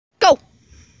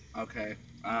Okay.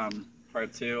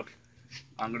 Part 2.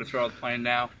 I'm gonna throw out the plane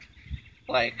now.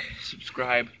 Like,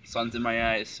 subscribe. Sun's in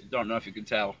my eyes. Don't know if you can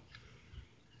tell.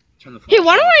 Turn the flash. Hey,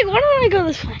 why don't I go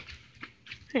this way?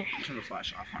 Here. Turn the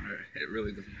flash off, Hunter. It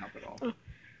really doesn't help at all.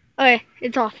 Okay,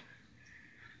 it's off.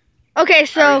 Okay, I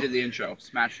so already did the intro.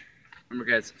 Smash. Remember,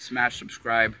 guys. Smash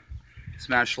subscribe.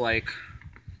 Smash like.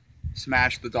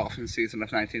 Smash the Dolphins season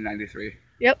of 1993.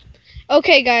 yep.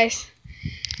 Okay, guys.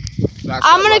 Smash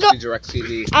I'm gonna go. Direct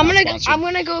TV. I'm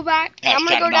gonna go back. And I'm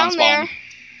gonna go down there,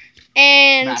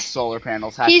 and Smash solar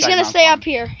panels. he's gonna stay up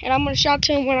here, and I'm gonna shout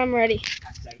to him when I'm ready.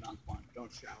 Hashtag non-spawn.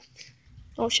 Don't shout.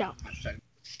 Don't shout. Hashtag.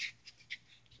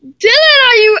 Dylan,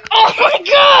 are you? Oh my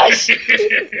gosh!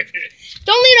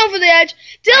 Don't lean over the edge,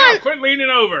 Dylan. Wow, quit leaning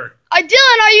over.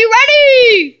 Dylan, are you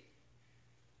ready?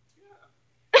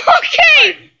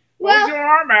 Okay. Hold Well, your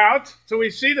arm out so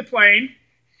we see the plane.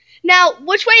 now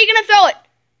which way are you gonna throw it?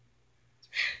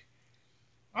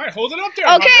 All right, hold it up there.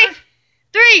 Okay. Hunter.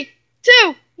 3,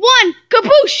 2, 1,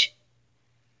 kaboosh!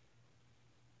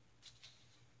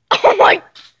 Oh my!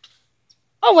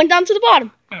 Oh, went down to the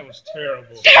bottom. That was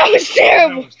terrible. That was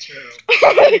terrible. That was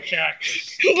terrible. Right in the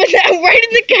cactus. But that right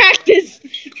in the cactus.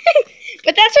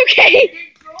 But that's okay. You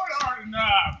didn't throw it hard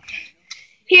enough.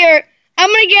 Here, I'm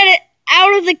gonna get it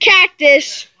out of the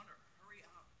cactus,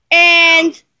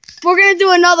 and we're gonna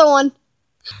do another one.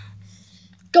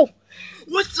 Go.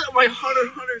 What's up, my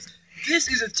Hunters? This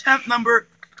is attempt number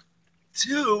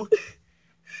 2.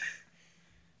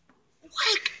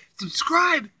 Like,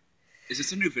 subscribe. Is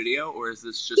this a new video or is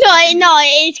this just? No,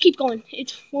 it's keep going.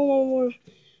 It's 1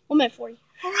 minute 40.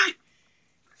 All right.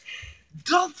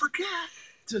 Don't forget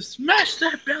to smash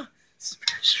that bell, smash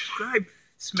subscribe,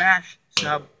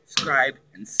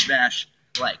 and smash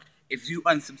like. If you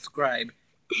unsubscribe,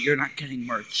 you're not getting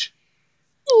merch.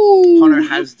 Ooh. Hunter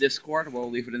has Discord. We'll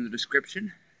leave it in the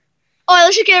description. Oh,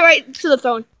 let's just get right to the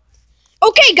phone.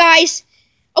 Okay, guys,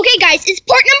 it's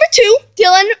part number 2.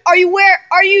 Dylan, where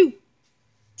are you?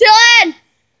 Dylan!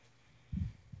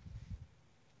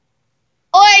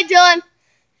 Oi, Dylan.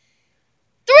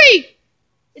 3.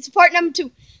 It's part number 2.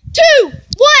 2,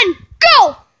 1,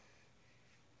 go!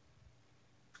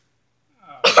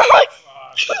 Oh,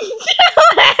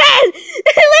 Dylan!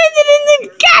 It landed in the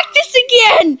cactus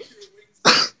again!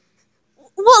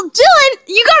 Well, Dylan,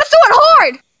 you gotta throw it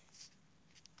hard!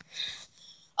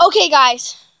 Okay,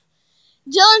 guys.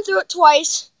 Dylan threw it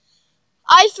twice.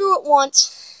 I threw it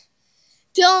once.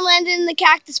 Dylan landed in the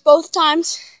cactus both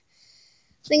times.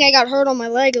 I think I got hurt on my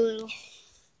leg a little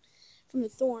from the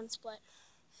thorns, but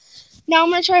now I'm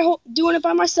going to try doing it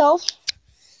by myself.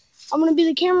 I'm going to be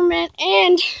the cameraman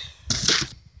and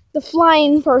the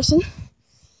flying person.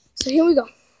 So here we go.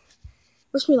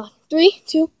 Wish me luck. 3,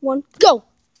 2, 1, go!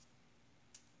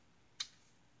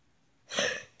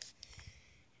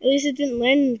 At least it didn't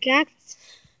land in the cactus.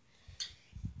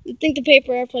 You'd think the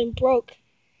paper airplane broke.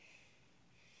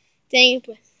 Dang it,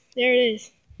 but there it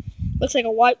is. Looks like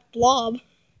a white blob.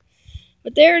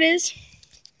 But there it is.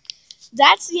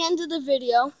 That's the end of the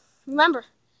video. Remember,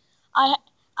 I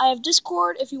have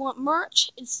Discord if you want merch.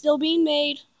 It's still being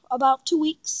made, about 2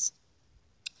 weeks.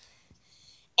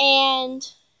 And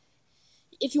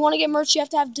if you want to get merch, you have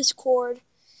to have Discord.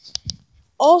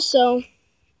 Also,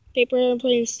 paper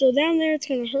airplane is still down there. It's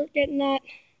going to hurt getting that.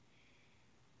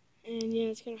 And yeah,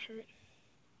 it's going to hurt.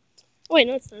 Oh, wait,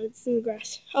 no, it's not. It's in the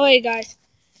grass. Oh, wait, guys.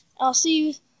 I'll see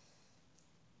you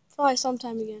probably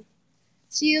sometime again.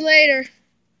 See you later.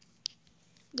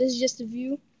 This is just a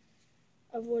view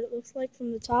of what it looks like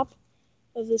from the top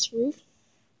of this roof.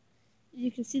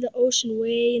 You can see the ocean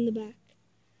way in the back.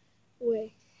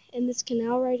 Way. And this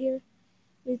canal right here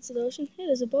leads to the ocean. Hey,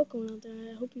 there's a boat going out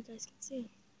there. I hope you guys can see him.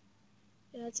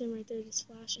 Yeah, that's him right there just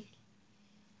flashing.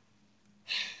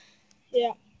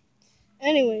 Yeah.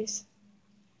 Anyways.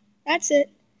 That's it,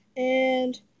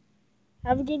 and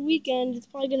have a good weekend.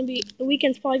 The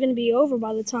weekend's probably gonna be over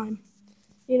by the time,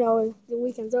 the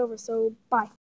weekend's over. So bye.